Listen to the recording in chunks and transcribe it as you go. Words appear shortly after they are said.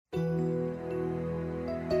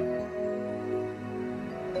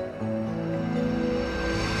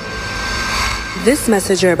This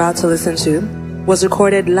message you're about to listen to was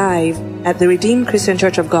recorded live at the Redeemed Christian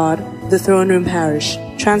Church of God, the Throne Room Parish,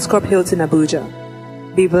 Transcorp Hilton, Abuja.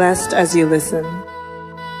 Be blessed as you listen.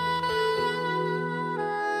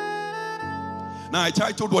 Now, I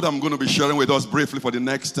titled what I'm going to be sharing with us briefly for the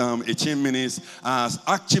next 18 minutes as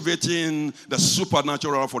Activating the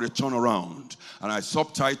Supernatural for a Turnaround. And I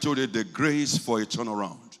subtitled it, The Grace for a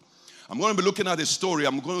Turnaround. I'm going to be looking at a story.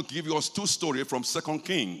 I'm going to give you us two stories from 2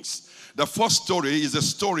 Kings. The first story is a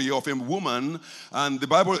story of a woman, and the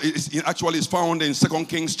Bible is found in 2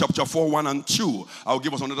 Kings chapter 4, 1 and 2. I'll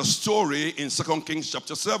give us another story in 2 Kings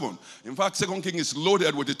chapter 7. In fact, 2 Kings is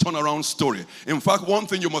loaded with a turnaround story. In fact, one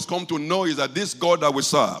thing you must come to know is that this God that we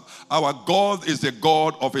serve, our God is the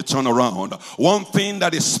God of a turnaround. One thing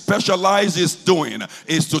that He specializes doing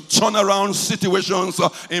is to turn around situations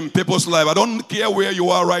in people's life. I don't care where you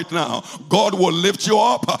are right now. God will lift you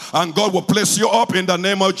up, and God will place you up in the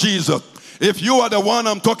name of Jesus. If you are the one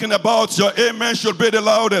I'm talking about, your amen should be the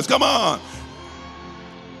loudest. Come on.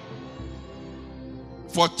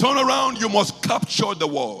 For turnaround, you must capture the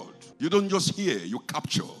word. You don't just hear, you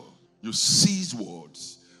capture. You seize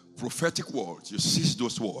words, prophetic words. You seize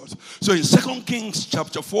those words. So in 2 Kings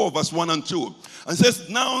chapter 4, verse 1 and 2, it says,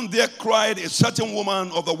 Now there cried a certain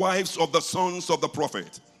woman of the wives of the sons of the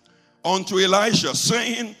prophet unto Elisha,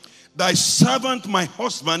 saying, Thy servant my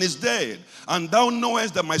husband is dead, and thou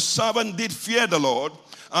knowest that my servant did fear the Lord,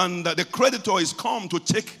 and that the creditor is come to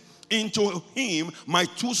take into him my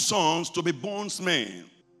two sons to be bondsmen.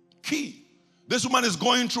 Key. This woman is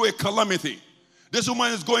going through a calamity. This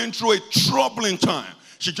woman is going through a troubling time.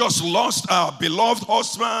 She just lost her beloved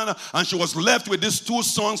husband, and she was left with these two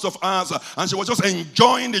sons of hers, and she was just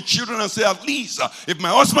enjoying the children and said, at least if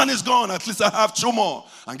my husband is gone, at least I have two more.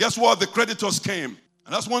 And guess what? The creditors came.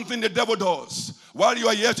 And that's one thing the devil does. While you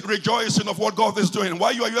are yet rejoicing of what God is doing,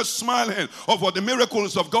 while you are yet smiling over the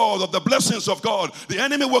miracles of God, of the blessings of God, the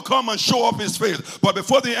enemy will come and show up his face. But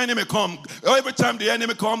before the enemy comes, every time the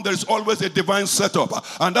enemy comes, there is always a divine setup.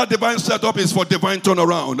 And that divine setup is for divine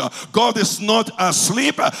turnaround. God is not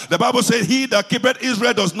asleep. The Bible says, He that keepeth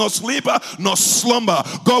Israel does not sleep nor slumber.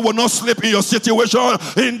 God will not sleep in your situation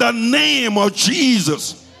in the name of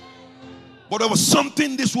Jesus. But there was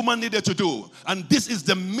something this woman needed to do. And this is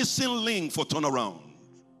the missing link for turnaround.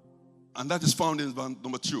 And that is found in verse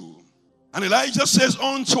number 2. And Elijah says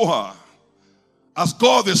unto her, as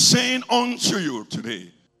God is saying unto you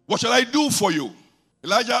today, what shall I do for you?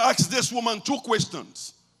 Elijah asked this woman two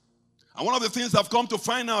questions. And one of the things I've come to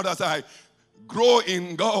find out as I grow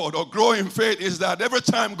in God or grow in faith is that every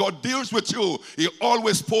time God deals with you, He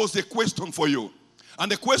always poses a question for you.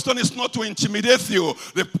 And the question is not to intimidate you.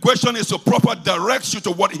 The question is to proper direct you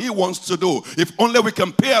to what He wants to do. If only we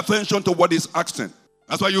can pay attention to what He's asking.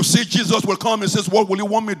 That's why you see Jesus will come and says, what will you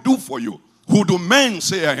want me to do for you? Who do men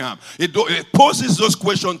say I am? It poses those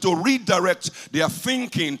questions to redirect their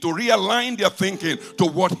thinking, to realign their thinking to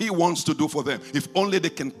what He wants to do for them. If only they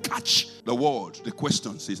can catch the word, the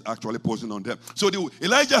questions He's actually posing on them. So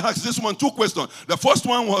Elijah asked this one two questions. The first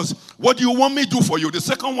one was, what do you want me to do for you? The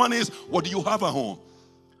second one is, what do you have at home?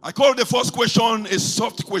 I call the first question a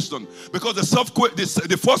soft question because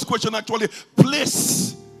the first question actually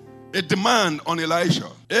places a demand on Elisha.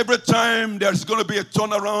 Every time there's going to be a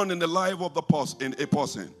turnaround in the life of a person,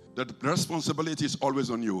 the responsibility is always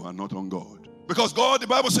on you and not on God. Because God, the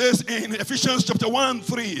Bible says in Ephesians chapter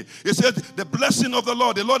 1:3, it said, the blessing of the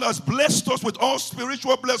Lord has blessed us with all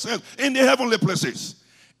spiritual blessings in the heavenly places.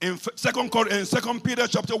 In 2 Peter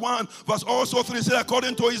chapter 1, verse also 3 says,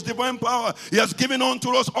 according to His divine power, He has given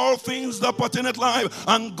unto us all things that pertain to life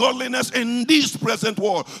and godliness in this present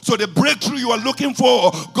world. So the breakthrough you are looking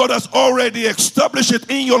for, God has already established it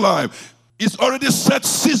in your life. It's already set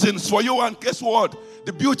seasons for you. And guess what?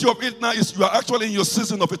 The beauty of it now is you are actually in your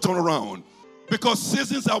season of a turnaround. Because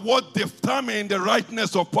seasons are what determine the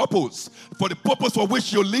rightness of purpose. For the purpose for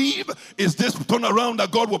which you live is this turnaround that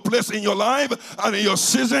God will place in your life and in your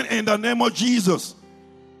season in the name of Jesus.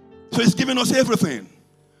 So He's giving us everything.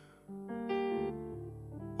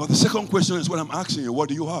 But the second question is what I'm asking you, what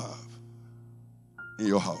do you have in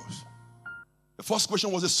your house? The first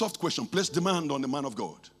question was a soft question, place demand on the man of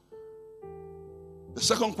God. The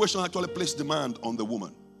second question actually placed demand on the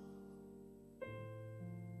woman.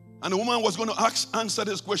 And the woman was going to answer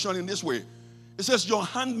this question in this way. It says, your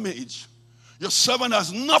handmaid, your servant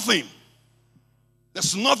has nothing.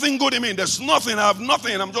 There's nothing good in me. There's nothing. I have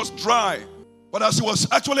nothing. I'm just dry. But as she was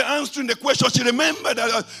actually answering the question, she remembered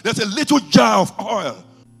that there's a little jar of oil.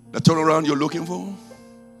 The turnaround you're looking for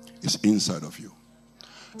is inside of you.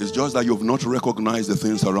 It's just that you've not recognized the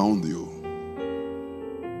things around you.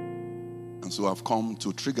 And And so I've come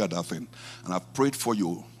to trigger that thing. And I've prayed for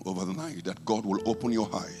you over the night that God will open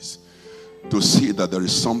your eyes to see that there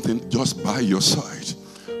is something just by your side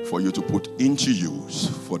for you to put into use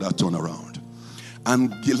for that turnaround.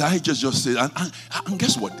 And Elijah just said, and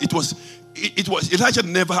guess what? It was Elijah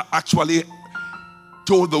never actually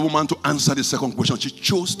told the woman to answer the second question. She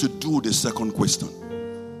chose to do the second question.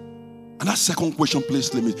 And that second question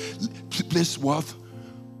placed what?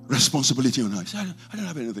 Responsibility on her. She said, I don't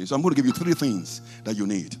have anything. So I'm going to give you 3 things that you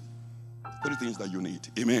need. 3 things that you need.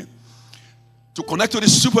 Amen. To connect to the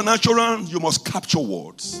supernatural, you must capture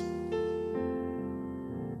words.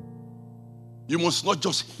 You must not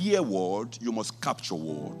just hear words, you must capture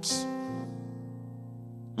words.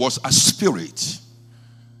 Words are spirit.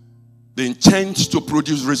 The intent to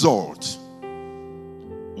produce results.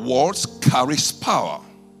 Words carries power.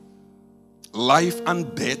 Life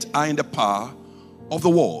and death are in the power of the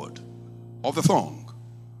word, of the tongue.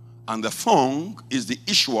 And the tongue is the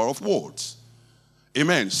issuer of words.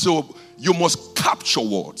 Amen. So you must capture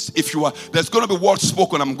words. There's going to be words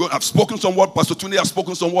spoken. I've spoken some word. Pastor Tunde has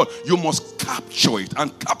spoken some word. You must capture it.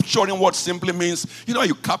 And capturing what simply means,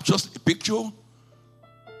 you capture a picture.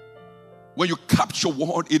 When you capture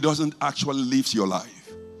word, it doesn't actually live your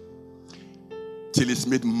life till it's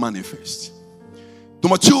made manifest.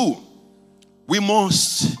 Number 2, we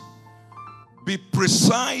must be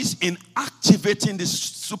precise in activating the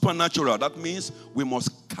supernatural. That means we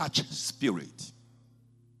must catch spirit.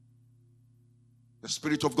 The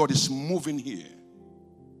Spirit of God is moving here.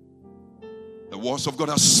 The words of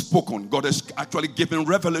God are spoken. God is actually giving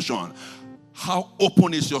revelation. How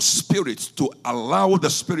open is your spirit to allow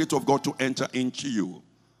the Spirit of God to enter into you?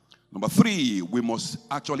 Number 3, we must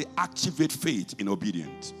actually activate faith in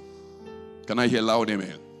obedience. Can I hear loud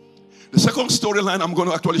amen? The second storyline I'm going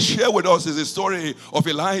to actually share with us is the story of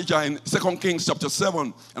Elijah in 2 Kings chapter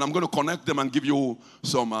 7. And I'm going to connect them and give you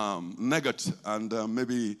some nuggets and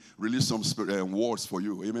maybe release some words for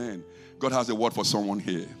you. Amen. God has a word for someone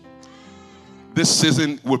here. This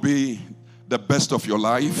season will be the best of your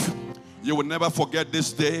life. You will never forget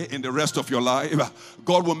this day in the rest of your life.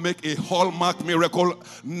 God will make a hallmark miracle,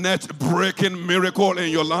 net-breaking miracle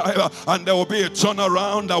in your life. And there will be a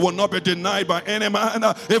turnaround that will not be denied by any man.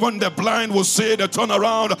 Even the blind will see the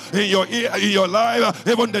turnaround in your life.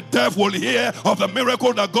 Even the deaf will hear of the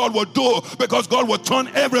miracle that God will do. Because God will turn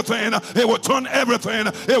everything. He will turn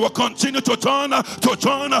everything. He will continue to turn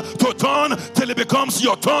till it becomes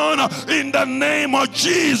your turn in the name of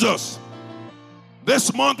Jesus.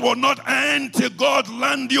 This month will not end till God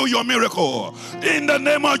land you your miracle. In the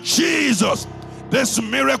name of Jesus. This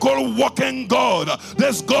miracle working God,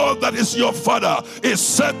 this God that is your Father, is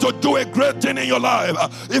set to do a great thing in your life.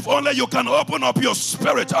 If only you can open up your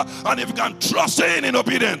spirit and if you can trust in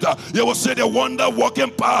obedience, you will see the wonder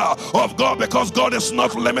working power of God, because God is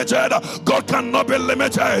not limited. God cannot be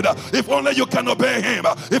limited. If only you can obey Him,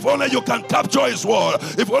 if only you can capture His word,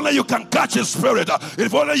 if only you can catch His spirit,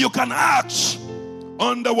 if only you can act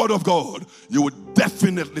on the word of God, you would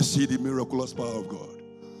definitely see the miraculous power of God.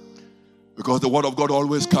 Because the word of God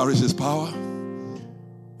always carries His power,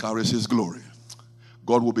 carries His glory.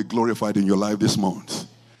 God will be glorified in your life this month.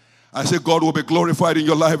 I say God will be glorified in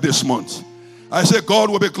your life this month. I say God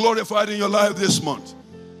will be glorified in your life this month.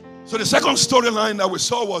 So the second storyline that we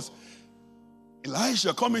saw was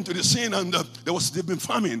Elijah coming to the scene, and they've been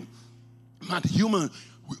famine. Man,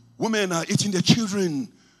 women are eating their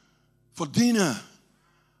children for dinner.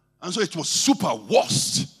 And so it was super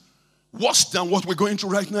worse than what we're going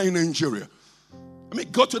through right now in Nigeria. I mean,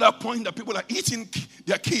 it got to that point that people are eating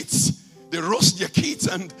their kids. They roast their kids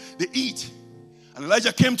and they eat. And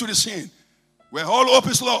Elijah came to the scene where all hope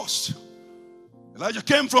is lost. Elijah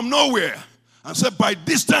came from nowhere and said, by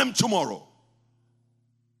this time tomorrow,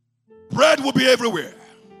 bread will be everywhere.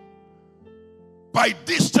 By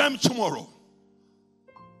this time tomorrow,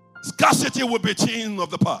 scarcity will be a thing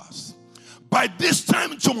of the past. By this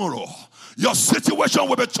time tomorrow, your situation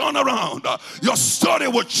will be turned around. Your story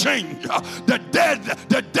will change.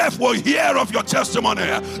 The deaf will hear of your testimony.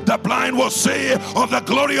 The blind will see of the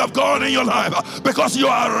glory of God in your life, because you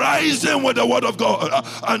are rising with the word of God,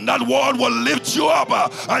 and that word will lift you up,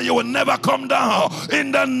 and you will never come down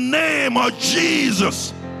in the name of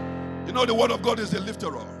Jesus. You know, the word of God is the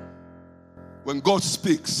lifter up. When God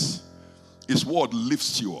speaks, His word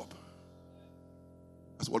lifts you up.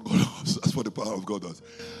 That's what God does. That's what the power of God does.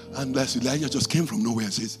 And that's Elijah just came from nowhere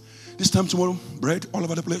and says, this time tomorrow, bread all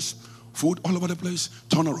over the place, food all over the place,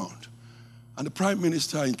 turn around. And the prime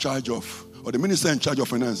minister in charge of, or the minister in charge of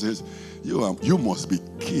finance says, you must be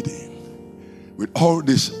kidding. With all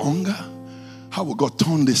this hunger, how will God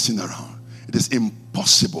turn this thing around? It is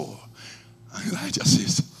impossible. And Elijah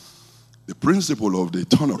says, the principle of the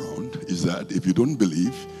turnaround is that if you don't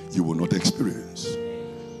believe, you will not experience.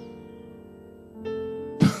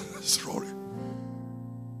 Sorry.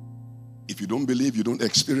 If you don't believe, you don't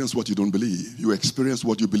experience what you don't believe. You experience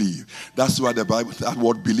what you believe. That's why the Bible, that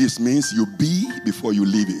word believes means you be before you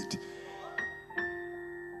live it.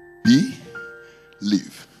 Be,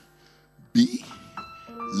 live. Be,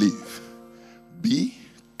 live. Be,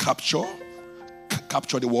 capture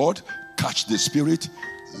the word, catch the spirit,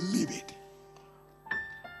 live it.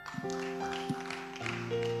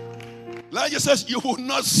 Elijah says, you will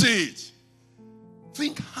not see it.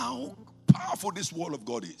 Think how powerful this word of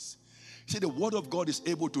God is. See, the word of God is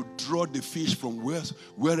able to draw the fish from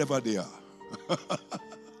wherever they are. You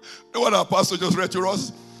know what our pastor just read to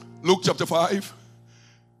us? Luke chapter 5.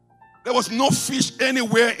 There was no fish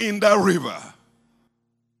anywhere in that river.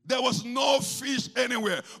 There was no fish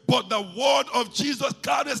anywhere. But the word of Jesus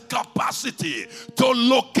carries capacity to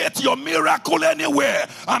locate your miracle anywhere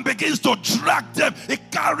and begins to drag them.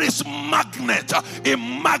 It carries magnet.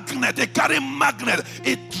 It carries magnet.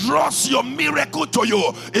 It draws your miracle to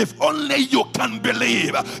you. If only you can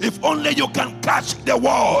believe. If only you can catch the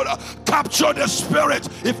word. Capture the spirit.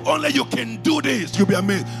 If only you can do this, you'll be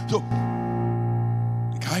amazed. So,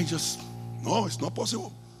 the guy just, no, it's not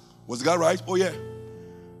possible. Was the guy right? Oh, yeah.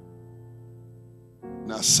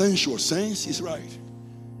 Now, sensual sense is right.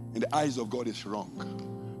 In the eyes of God, it's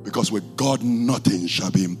wrong. Because with God, nothing shall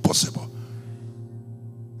be impossible.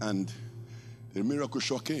 And the miracle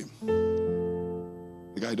sure came.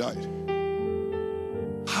 The guy died.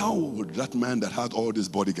 How would that man that had all this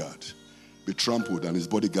bodyguard be trampled and his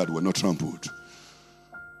bodyguard were not trampled?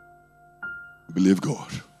 Believe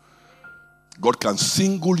God. God can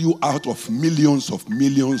single you out of millions of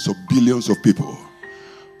billions of people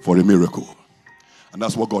for a miracle. And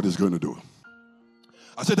that's what God is going to do.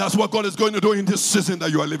 I said that's what God is going to do in this season that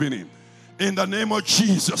you are living in. In the name of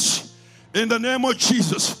Jesus. In the name of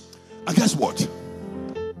Jesus. And guess what?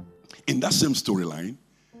 In that same storyline,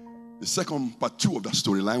 the second part 2 of that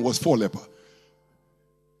storyline was 4 lepers.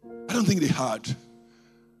 I don't think they heard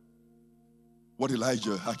what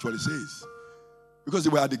Elijah actually says. Because they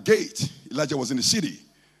were at the gate. Elijah was in the city.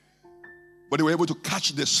 But they were able to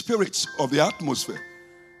catch the spirits of the atmosphere.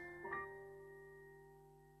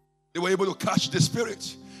 They were able to catch the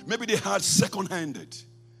spirit. Maybe they had second-handed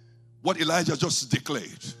what Elijah just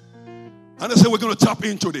declared. And they said, we're going to tap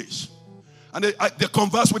into this. And they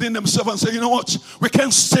converse within themselves and say, you know what? We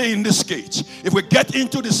can't stay in this gate. If we get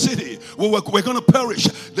into the city, we're going to perish.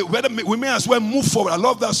 We may as well move forward. I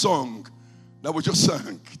love that song that we just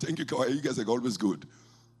sang. Thank you, Kawhi. You guys are always good.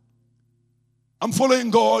 I'm following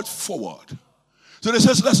God forward. So they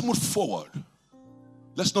says, let's move forward.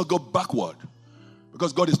 Let's not go backward.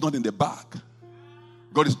 Because God is not in the back.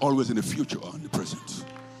 God is always in the future and the present.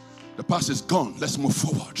 The past is gone. Let's move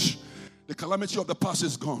forward. The calamity of the past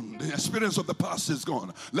is gone. The experience of the past is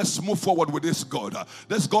gone. Let's move forward with this God.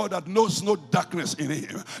 This God that knows no darkness in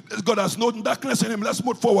him. This God has no darkness in him. Let's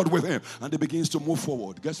move forward with him. And he begins to move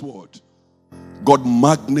forward. Guess what? God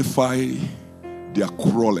magnified their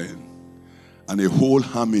quarreling. And a whole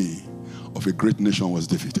army of a great nation was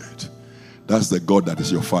defeated. That's the God that is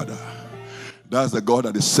your father. That's the God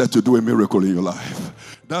that is set to do a miracle in your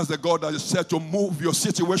life. That's the God that is set to move your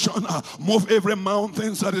situation, move every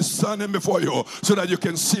mountain that is standing before you, so that you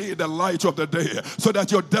can see the light of the day, so that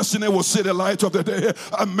your destiny will see the light of the day,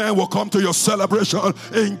 and man will come to your celebration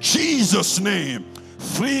in Jesus' name.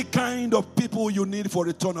 3 kind of people you need for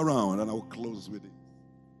a turnaround, and I will close with it.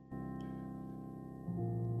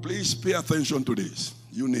 Please pay attention to this.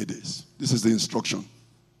 You need this. This is the instruction.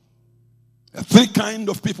 There are 3 kind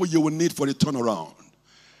of people you will need for the turnaround.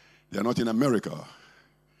 They are not in America.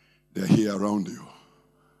 They are here around you.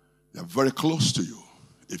 They are very close to you.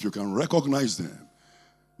 If you can recognize them,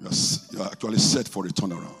 you are actually set for a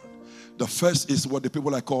turnaround. The first is what the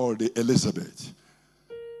people I call the Elizabeth.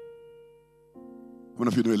 How many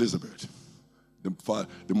of you know Elizabeth?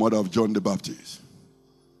 The mother of John the Baptist.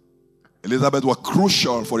 Elizabeth was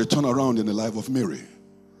crucial for the turnaround in the life of Mary.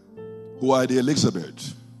 Who are the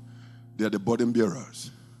Elizabeth? They are the burden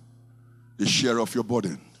bearers. The share of your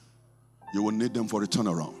burden. You will need them for a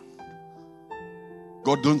turnaround.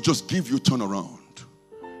 God don't just give you turnaround.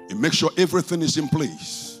 He makes sure everything is in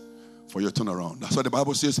place for your turnaround. That's why the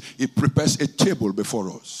Bible says He prepares a table before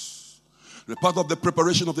us. The part of the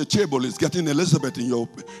preparation of the table is getting Elizabeth in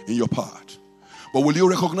your part. But will you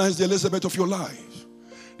recognize the Elizabeth of your life?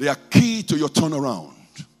 They are key to your turnaround.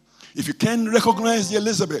 If you can recognize the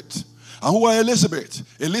Elizabeth. And who are Elizabeth?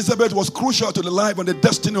 Elizabeth was crucial to the life and the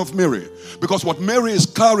destiny of Mary. Because what Mary is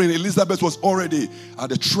carrying, Elizabeth was already at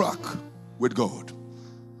the track with God.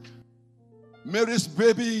 Mary's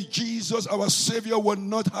baby, Jesus, our Savior, will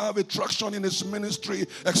not have a traction in his ministry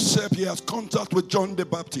except he has contact with John the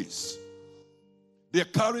Baptist. They are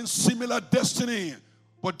carrying similar destiny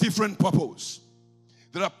but different purpose.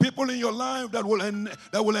 There are people in your life that will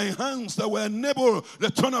enhance, that will enable the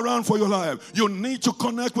turnaround for your life. You need to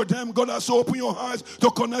connect with them. God has to open your eyes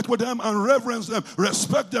to connect with them and reverence them,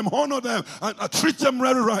 respect them, honor them, and treat them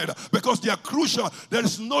very right because they are crucial. There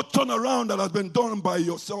is no turnaround that has been done by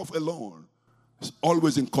yourself alone. It's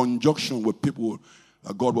always in conjunction with people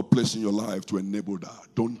that God will place in your life to enable that.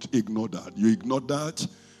 Don't ignore that. You ignore that,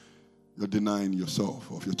 you're denying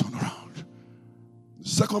yourself of your turnaround.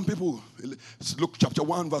 Second people, Luke chapter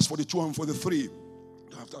 1, verse 42 and 43.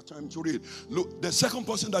 I have that time to read. Look, the second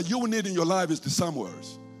person that you will need in your life is the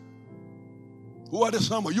Samuels. Who are the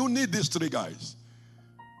Samuels? You need these three guys.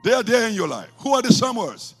 They are there in your life. Who are the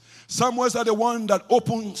Samuels? Samuels are the one that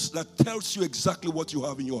opens, that tells you exactly what you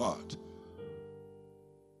have in your heart.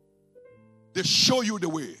 They show you the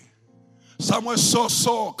way. Samuel saw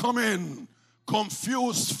Saul come in,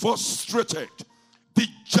 confused, frustrated,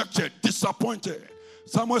 dejected, disappointed.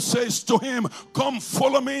 Samuel says to him, come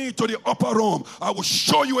follow me to the upper room. I will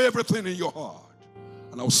show you everything in your heart.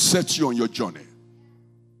 And I will set you on your journey.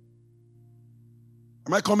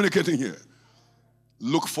 Am I communicating here?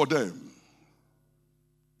 Look for them.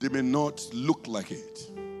 They may not look like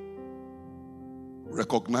it.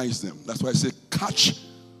 Recognize them. That's why I say catch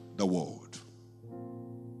the word.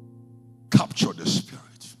 Capture the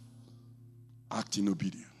Spirit. Act in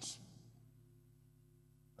obedience.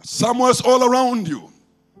 Samuel's all around you.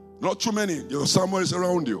 Not too many. Your Samuel is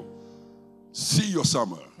around you. See your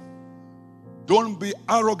Samuel. Don't be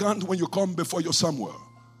arrogant when you come before your Samuel.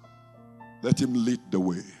 Let him lead the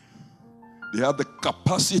way. They have the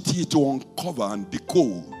capacity to uncover and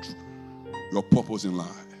decode your purpose in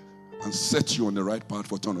life and set you on the right path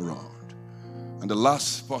for turnaround. And the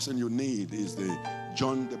last person you need is the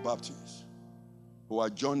John the Baptist. Who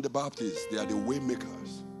are John the Baptist? They are the way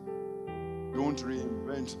makers. Don't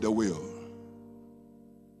reinvent the wheel.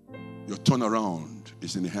 Your turnaround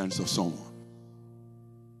is in the hands of someone.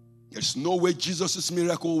 There's no way Jesus'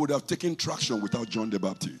 miracle would have taken traction without John the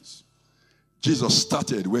Baptist. Jesus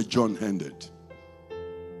started where John ended.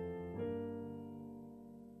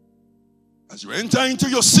 As you enter into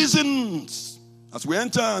your seasons, as we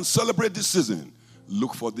enter and celebrate this season,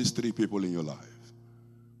 look for these three people in your life.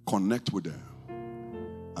 Connect with them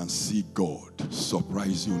and see God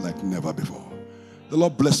surprise you like never before. The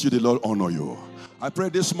Lord bless you, the Lord honor you. I pray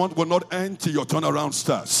this month will not end till your turnaround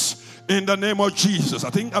starts. In the name of Jesus, I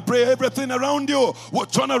pray everything around you will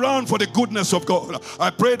turn around for the goodness of God. I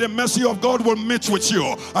pray the mercy of God will meet with you.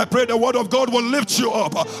 I pray the word of God will lift you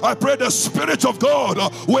up. I pray the Spirit of God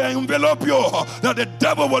will envelop you, that the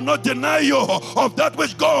devil will not deny you of that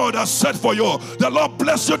which God has set for you. The Lord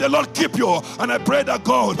bless you, the Lord keep you. And I pray that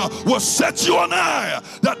God will set you on high,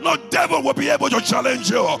 that no devil will be able to challenge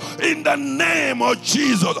you. In the name of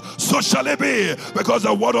Jesus, so shall it be, because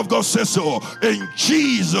the word of God says so. In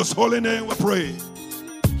Jesus' holy name we pray.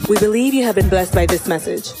 We believe you have been blessed by this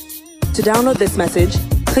message. To download this message,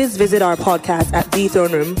 please visit our podcast at The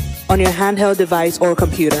Throne Room on your handheld device or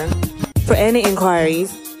computer. For any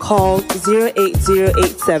inquiries, call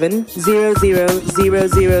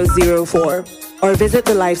 08087000004 or visit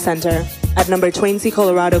the Life Center at number 20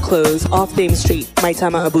 Colorado Close off Dame Street,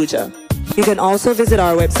 Maitama, Abuja. You can also visit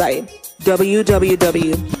our website,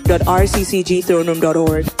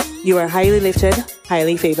 www.rccgthroneroom.org. You are highly lifted,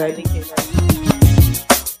 highly favored.